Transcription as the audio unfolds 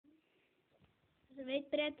Здравейте,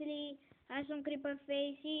 приятели! Аз съм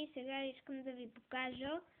Creeperface и сега искам да ви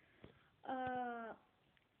покажа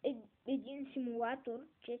един симулатор,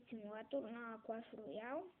 чест симулатор на клас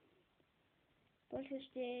Royale. После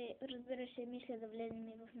ще, разбира се, мисля да влезем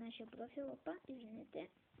и в нашия профил. Опа, извинете.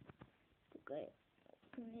 Тук е,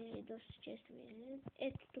 понеже доста често ви излизат.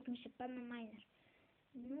 Ето, тук ми ще падна майнер.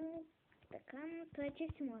 Но, така, това е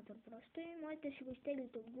чест симулатор просто и можете да си го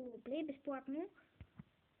изтеглите от Google Play безплатно.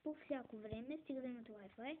 По всяко време, стига да имате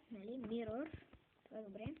Wi-Fi, нали, Mirror, това е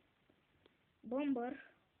добре. Bomber,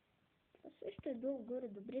 това също е долу-горе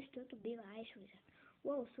добре, защото бива Ice Wizard.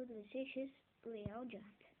 Wow, 196 Royal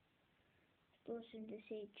Giant,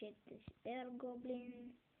 184 Super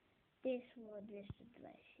Goblin, Tesla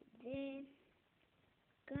 222,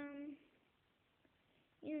 Кам.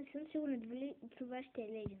 И не съм сигурна дали това ще е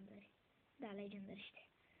Legendary. Да, Legendary ще.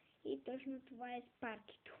 И точно това е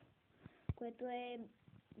Sparky-то, което е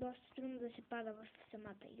доста трудно да се пада в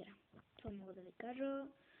самата игра. Това мога да ви кажа.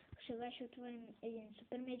 Сега ще отворим един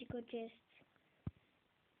супер Magical Chest.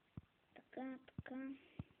 Така.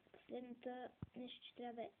 Последната нещо ще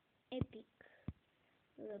трябва да е Epic,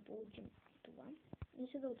 за да получим това.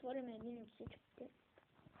 Мисля да отворим един от всичките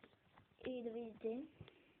и да видите.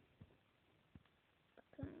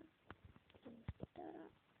 Така.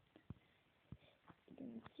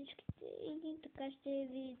 Един от всичките и така ще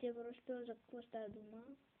видите просто за какво става дума.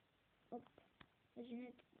 Оп,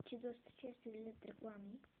 извинете, че доста често излизат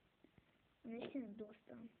реклами. Наистина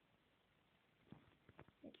доста.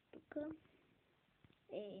 Ето тук.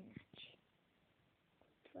 Иначе.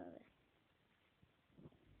 Това бе.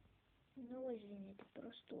 Много извинете,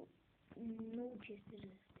 просто много често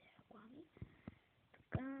излизат тези реклами.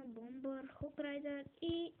 Така, Bomber, Hawk Rider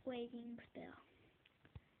и Waiting Spell.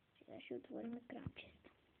 Сега ще отворим екран честа.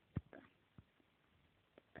 Така.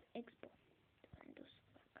 Expo. Това е доста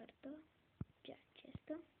добра карта.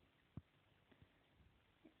 Честа.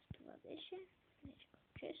 Това беше. Magical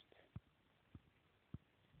Chest.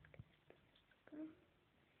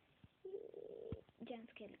 И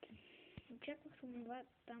Giant Skeleton. Очаквах това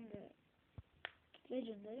там да е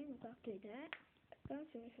Legendary, но както и да е. Така,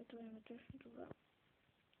 сега ще отворим точно това.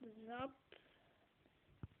 Zap.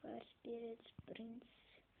 Fire Spirits, Prince.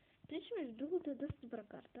 Prince, между другото, е доста добра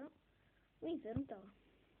карта. Winter Tower.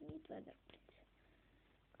 И това е Dark Prince.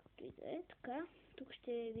 Както и да е. Така, тук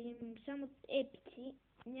ще видим само епици.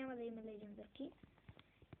 Няма да има легендарки.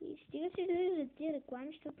 И стига се излизат тези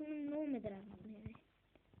реклами, защото много ме дразнат мене.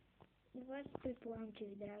 И вас предполагам, че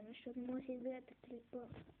ви дразна, защото може да се избирате клипа.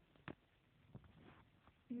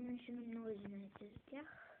 Но ще много извинете за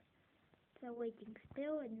тях. Това е Waiting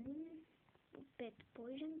Spell, 5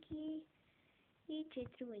 поеженки и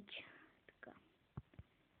 4 леча. Така.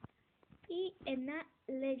 И една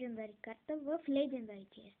Legendary карта в Legendary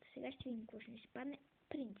Chest. Сега ще видим какво ще ни се падне.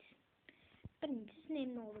 Принцес. Принцес не е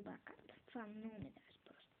много добра карта. Това много ме дразни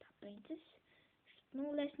просто. Това Принцес, защото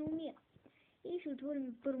много лесно умира. И ще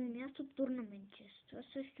отворим първо място Tournament Chest. Това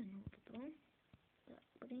също е много добро.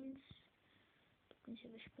 Принц. Тук не се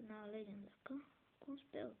беше паднала легендарка.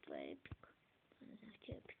 Конспел, това е епик. Това не знах,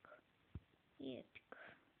 че е епик. И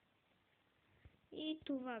епик. И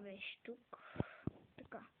това беше тук.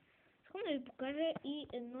 Така. Искам да ви покажа и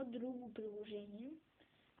едно друго приложение.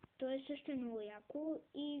 То е също много яко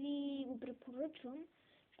и ви го препоръчвам,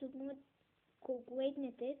 защото може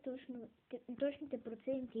калкулейтнете точните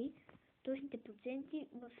проценти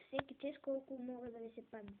във всеки чест, колко могат да ви се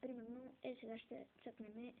паднат. Примерно, сега ще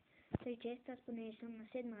цъкнем този чест, аз понеже съм на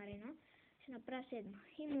 7 арена, ще направя 7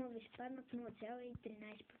 и може да ви се паднат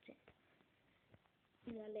 0,13%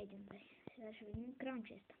 за Legendary. Сега ще видим Crown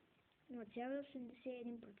честа.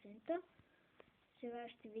 0,81%. Сега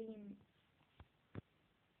ще видим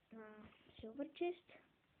Silver Chest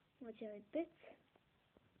 0,5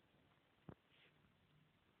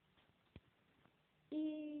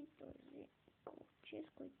 и този Gold Chest,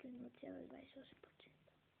 който е 0,28%.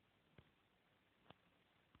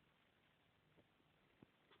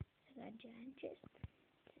 Сега Giant Chest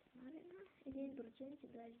 1% и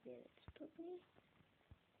 29 стотни.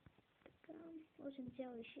 Така,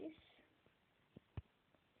 8,6,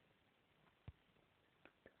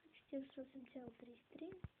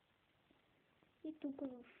 48,33 и тук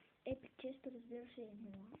в Epic Chest, разбира се, е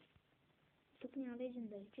 0. Тук няма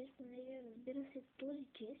Legendary Chest, понеже, разбира се, този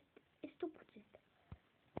чест е 100%.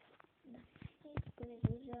 Да. И тук е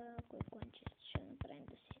за кой клан чест. Ще направим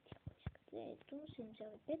 10, ако искате. Ето,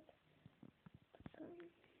 7,5. Така.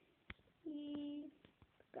 И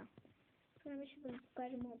така. Сега ще да ви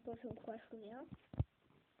покажа моят профил от клас Royale.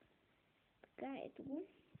 Така, ето го.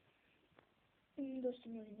 Доста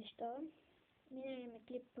нови неща. Миналия ми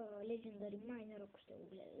клип Legendary Miner, ако сте го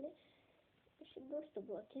гледали. Беше доста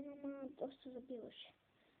готин, ама доста забиваше.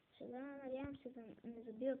 Сега надявам се да не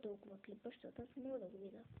забива толкова клипа, защото аз мога да го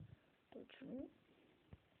видя точно.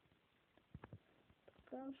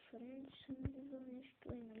 Така, Friends съм виждал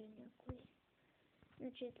нещо, има ли някой?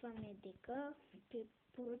 Значи това ми е дека,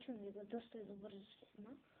 поръчвам ви го, доста е добър за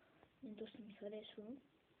седма. Доста ми харесва.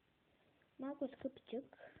 Малко е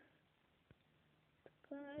скъпичък.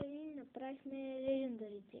 Така и направихме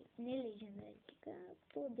Legendary, не Legendary дека,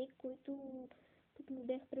 то дек, който тук ми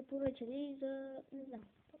бях препоръчали за, не знам,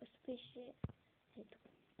 просто пише, ето,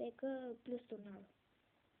 пека плюс торнадо.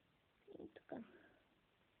 И така.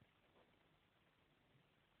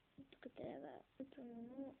 Тук трябва,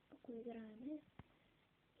 но ако играем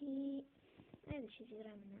и айде ще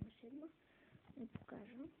изиграем на седма, да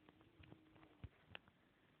покажа.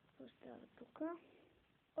 Какво става тук?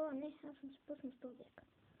 О, не, аз съм се пуснал с този дек.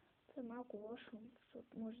 Това е малко лошо,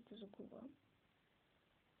 защото може да загуба.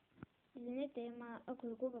 Извинете, ама ако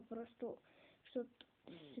загуба просто, защото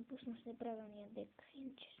се пуснал с неправилния дек.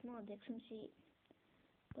 Иначе с моят дек съм си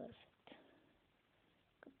перфект.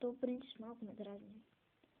 Като принцип малко ме дразни.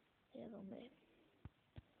 Трябва да умре.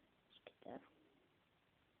 С китара.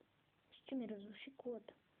 Ще ми разруши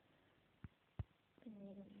кулата.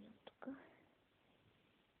 Не да минам тук.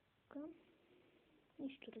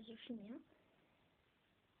 Нищо разрушимия.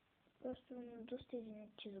 Просто доста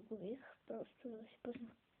извинете, че загубих. Просто да си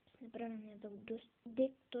пуснах с неправилния дек.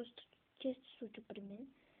 Доста често се случва при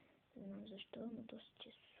мен. Не знам защо, но доста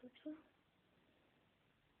често се случва.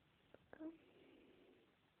 Така.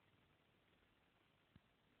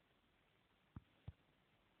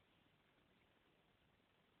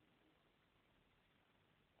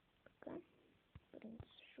 Така. Принц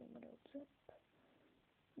ще умре отзад.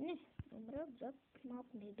 Не, умре отзад.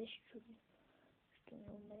 Малко ми беше чудно. Що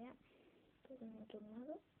не умря. Това на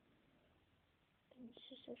торнадо. Принц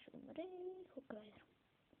ще умре и хокрайдер.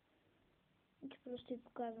 Че просто ви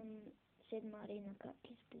показвам седма арена как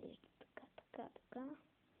изглежда. Така.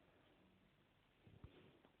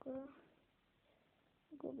 Тук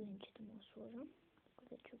гоблинчета му сложа.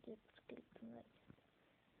 Къде че отрепват скелетна армия.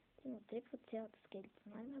 Те не отрепват цялата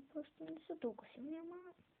скелетна армия, просто не са толкова силни,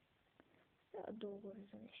 ама става долу за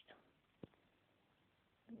нещо.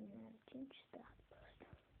 Не речем, че стават просто.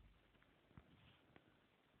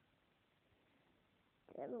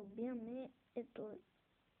 Трябва да убиваме, ето,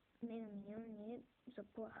 мега миньон ни е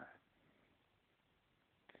заплаха.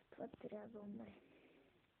 Това трябва да умре.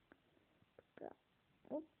 Така,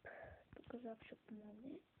 оп, тук зап ще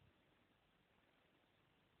помогне.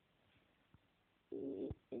 И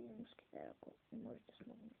един мускетер, ако не може да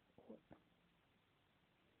смогне хлопа.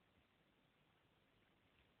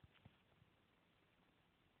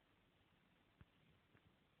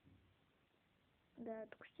 Да,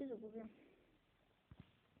 тук ще загубя.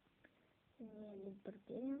 Не е ли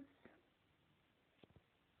бърберианс?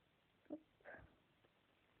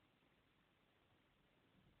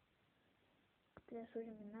 Трябва да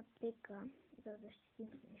сложим една пека, за да защитим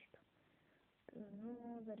с нещо.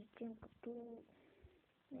 Но да речем като...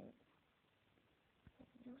 Не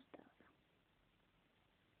остава.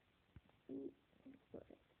 И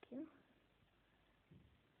горе такива.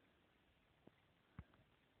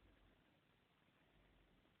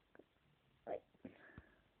 Ой.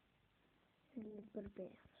 Или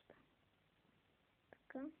бърберианста.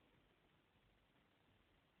 Така.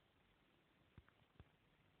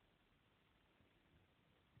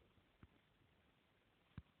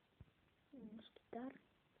 Мускетар.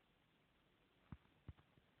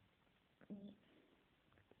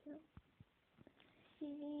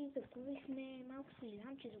 И загубихме, малко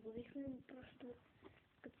съжалявам, че загубихме, но просто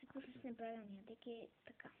като се пусна с неправилния дек е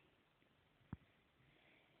така.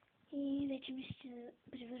 И вече мисля, че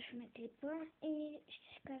привършваме клипа и ще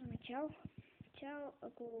си казваме чао. Чао,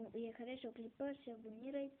 ако ви е харесал клипа, се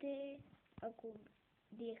абонирайте. Ако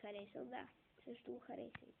ви е харесал, да, също го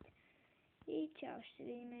харесайте. И чао, ще се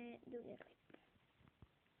видим другия клип.